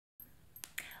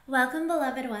Welcome,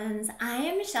 beloved ones. I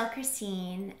am Michelle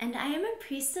Christine, and I am a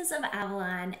priestess of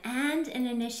Avalon and an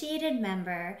initiated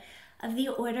member of the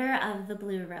Order of the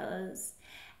Blue Rose.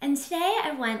 And today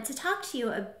I want to talk to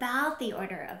you about the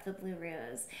Order of the Blue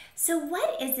Rose. So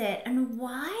what is it, and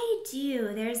why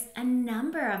do there's a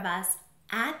number of us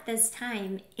at this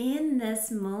time in this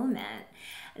moment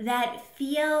that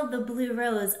feel the blue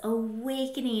rose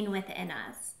awakening within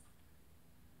us?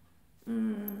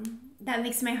 That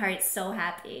makes my heart so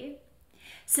happy.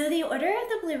 So the Order of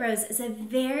the Blue Rose is a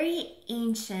very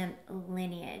ancient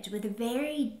lineage with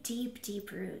very deep,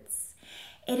 deep roots.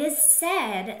 It is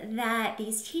said that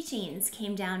these teachings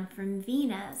came down from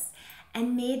Venus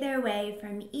and made their way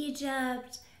from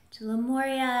Egypt to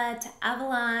Lemuria to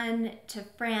Avalon to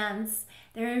France.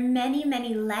 There are many,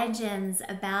 many legends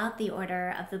about the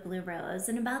Order of the Blue Rose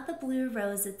and about the Blue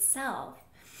Rose itself.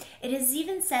 It is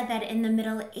even said that in the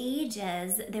Middle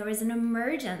Ages, there was an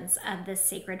emergence of this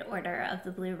sacred Order of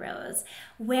the Blue Rose,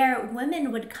 where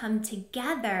women would come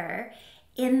together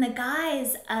in the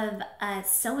guise of a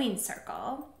sewing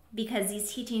circle because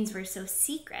these teachings were so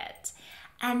secret.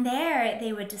 And there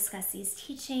they would discuss these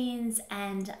teachings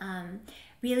and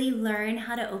really learn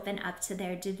how to open up to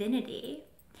their divinity.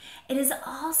 It is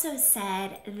also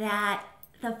said that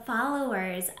the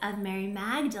followers of Mary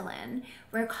Magdalene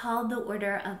were called the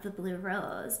Order of the Blue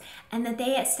Rose, and that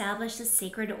they established a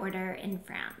sacred order in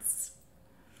France.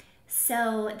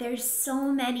 So there's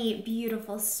so many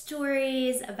beautiful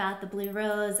stories about the Blue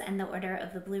Rose and the Order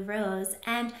of the Blue Rose,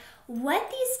 and what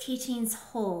these teachings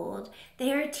hold,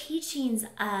 they are teachings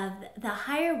of the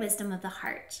higher wisdom of the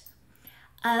heart,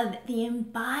 of the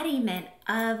embodiment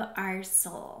of our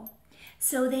soul.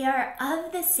 So they are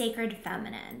of the sacred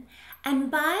feminine.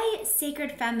 And by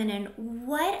sacred feminine,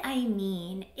 what I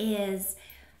mean is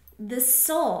the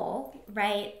soul,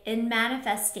 right, in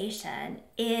manifestation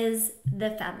is the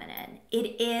feminine.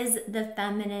 It is the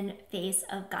feminine face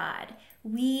of God.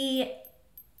 We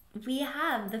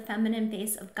have the feminine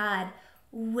face of God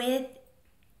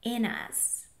within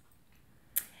us.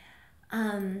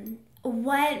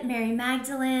 What Mary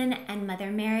Magdalene and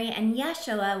Mother Mary and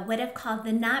Yeshua would have called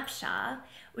the napsha,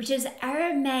 which is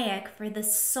Aramaic for the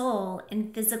soul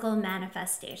in physical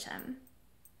manifestation.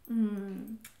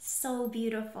 So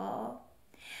beautiful.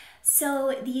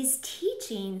 So these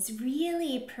teachings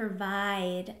really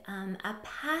provide a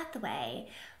pathway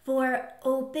for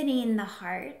opening the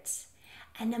heart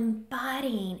and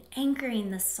embodying,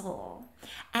 anchoring the soul,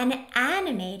 and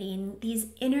animating these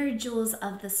inner jewels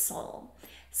of the soul.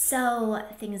 So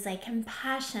things like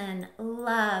compassion,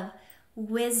 love,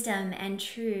 wisdom, and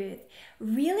truth,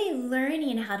 really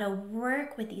learning how to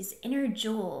work with these inner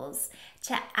jewels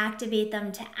to activate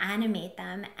them, to animate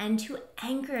them, and to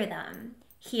anchor them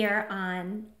here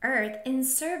on earth in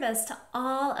service to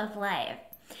all of life.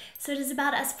 So it is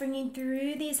about us bringing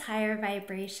through these higher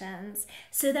vibrations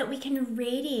so that we can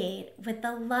radiate with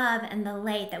the love and the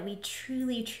light that we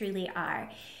truly, truly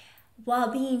are,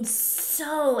 while being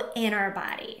so in our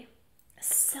body,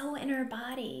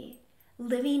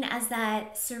 living as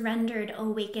that surrendered,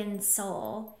 awakened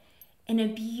soul in a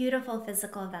beautiful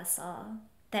physical vessel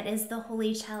that is the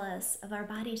holy chalice of our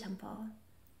body temple.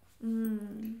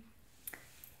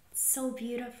 So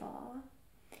beautiful.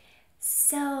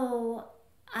 So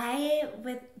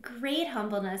with great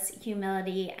humbleness,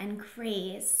 humility, and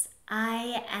grace,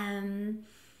 I am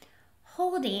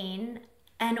holding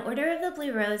an Order of the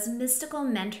Blue Rose mystical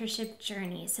mentorship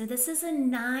journey. So this is a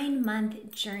 9-month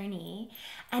journey,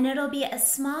 and it'll be a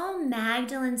small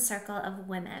Magdalene circle of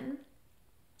women.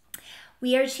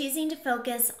 We are choosing to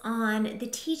focus on the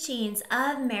teachings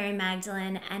of Mary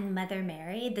Magdalene and Mother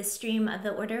Mary, the stream of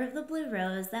the Order of the Blue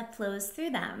Rose that flows through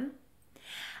them.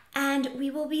 And we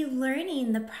will be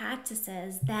learning the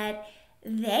practices that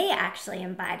they actually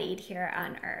embodied here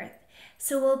on earth.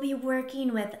 So we'll be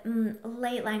working with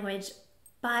light language,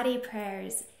 body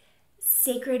prayers,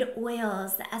 sacred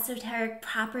oils, the esoteric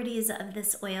properties of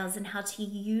these oils and how to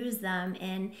use them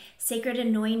in sacred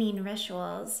anointing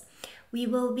rituals. We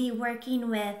will be working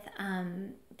with,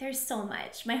 there's so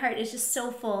much. My heart is just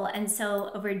so full and so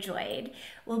overjoyed.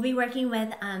 We'll be working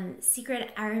with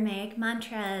secret Aramaic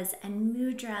mantras and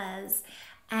mudras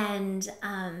and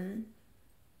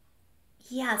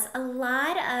yes, a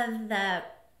lot of the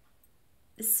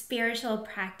spiritual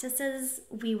practices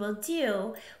we will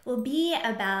do will be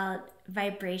about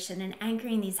vibration and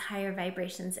anchoring these higher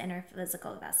vibrations in our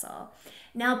physical vessel.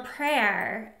 Now,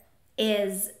 prayer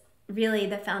is really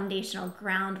the foundational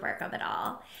groundwork of it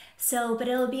all. So, but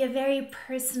it'll be a very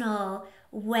personal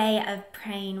way of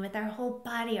praying with our whole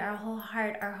body, our whole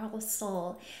heart, our whole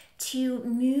soul, to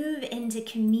move into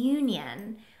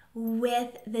communion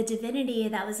with the divinity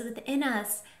that was within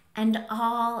us and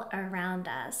all around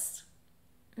us.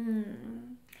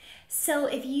 So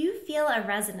if you feel a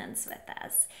resonance with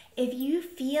this, if you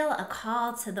feel a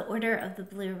call to the Order of the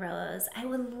Blue Rose, I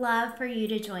would love for you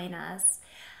to join us.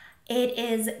 It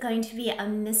is going to be a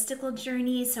mystical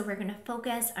journey, so we're going to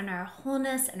focus on our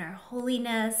wholeness and our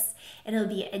holiness. It'll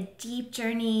be a deep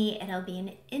journey, it'll be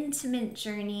an intimate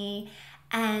journey,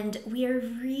 and we are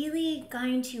really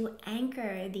going to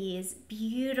anchor these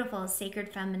beautiful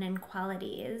sacred feminine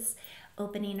qualities,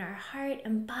 opening our heart,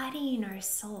 embodying our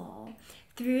soul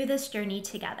through this journey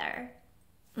together.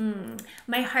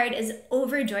 My heart is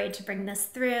overjoyed to bring this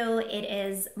through.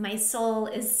 My soul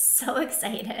is so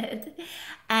excited.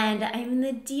 And I'm in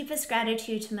the deepest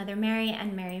gratitude to Mother Mary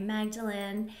and Mary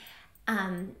Magdalene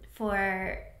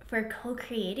for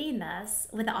co-creating this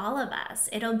with all of us.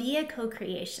 It'll be a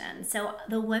co-creation. So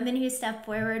the women who step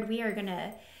forward, we are going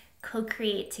to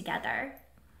co-create together.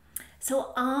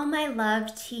 So all my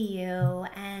love to you,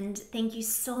 and thank you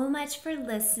so much for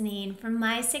listening, from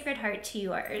my sacred heart to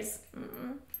yours.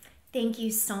 Thank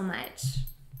you so much.